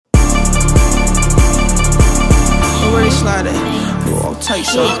slide it? Who gon' take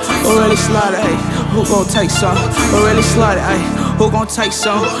some? Who really slide it? Who gon' take some? Who really slide it? Who gon' take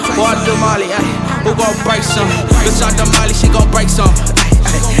some? Boy, the Molly, who gon' break some? Bitch out the Molly, she gon' break some.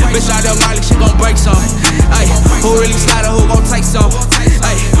 Bitch out the Molly, she gon' break some. Who really slide it? Who gon' take some?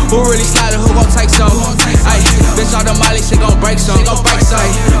 Who really slide it? Who gon' take some? Bitch out the Molly, she gon' break some.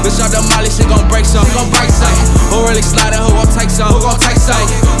 Bitch out the Molly, she gon' break some. Who really slide it? Who gon' take some? Who gon' take some?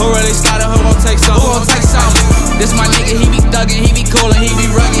 Who really slide it? Who gon' take some? Who gon' take some? This my nigga, he be thuggin', he be coolin', he be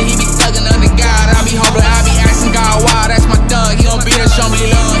rugged, he be thuggin' under God. I be humble, I be asking God why. That's my thug. He gon' beat her, show me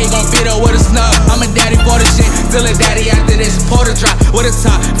love. He gon' beat her with a snub. I'm a daddy for the shit, still a daddy after this. Pour the drop with a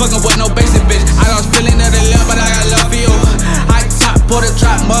top, fucking with no basic bitch. I lost feeling of the love, but I got love for you. High top, pour the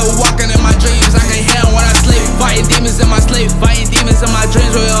drop, mud walking in my dreams. I can hear when I sleep, fighting demons in my sleep, fighting demons in my dreams.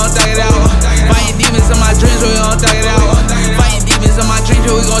 We gon' thug it out. Fighting demons in my dreams. We gon' thug it out. Fighting demons in my dreams.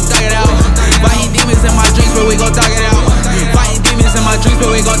 We gon' thug it out. Fighting demons in my dreams, but we gon' thug it out. Fighting demons in my dreams, but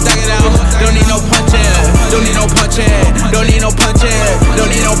we gon' thug it out. Don't need no punching, don't need no punching, don't need no punching, don't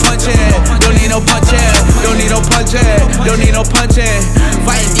need no punching, don't need no punching, don't need no punching, don't need no punching.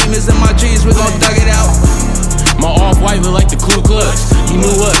 Fighting demons in my dreams, we gon' thug it out. My off-white look like the Ku Klux. You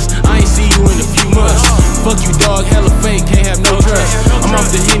knew us, I ain't see you in a few months. Fuck you dog, hella fake, can't have no trust. I'm off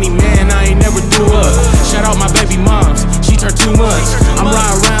the Henny, man, I ain't never do up. Shout out my baby moms, she turned 2 months. I'm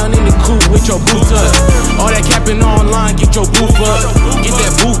riding around in the coupe with your boots up. All that capping online, get your booth up. Get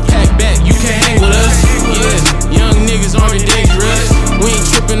that boot pack back, you can't hang with us. Yeah, young niggas aren't dangerous. We ain't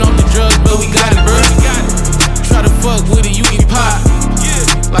tripping off the drugs, but we got it, bruh. Try to fuck with it, you get pop.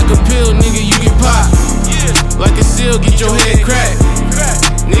 Like a pill, nigga, you get pop. Like a seal, get your head cracked.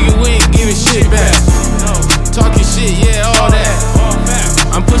 Nigga, we ain't giving shit back. Talking shit, yeah, all that.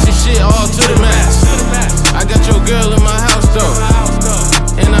 I'm pushing shit all to the max. I got your girl in my house though,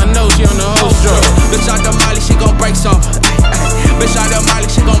 and I know she on the whole stroke. Bitch out the Molly, she gon' break some. Bitch out the Molly,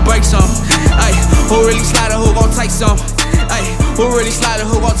 she gon' break some. Who really slide it? Who gon' take some? Who really slide it?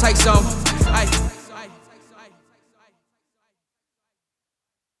 Who gon' take some?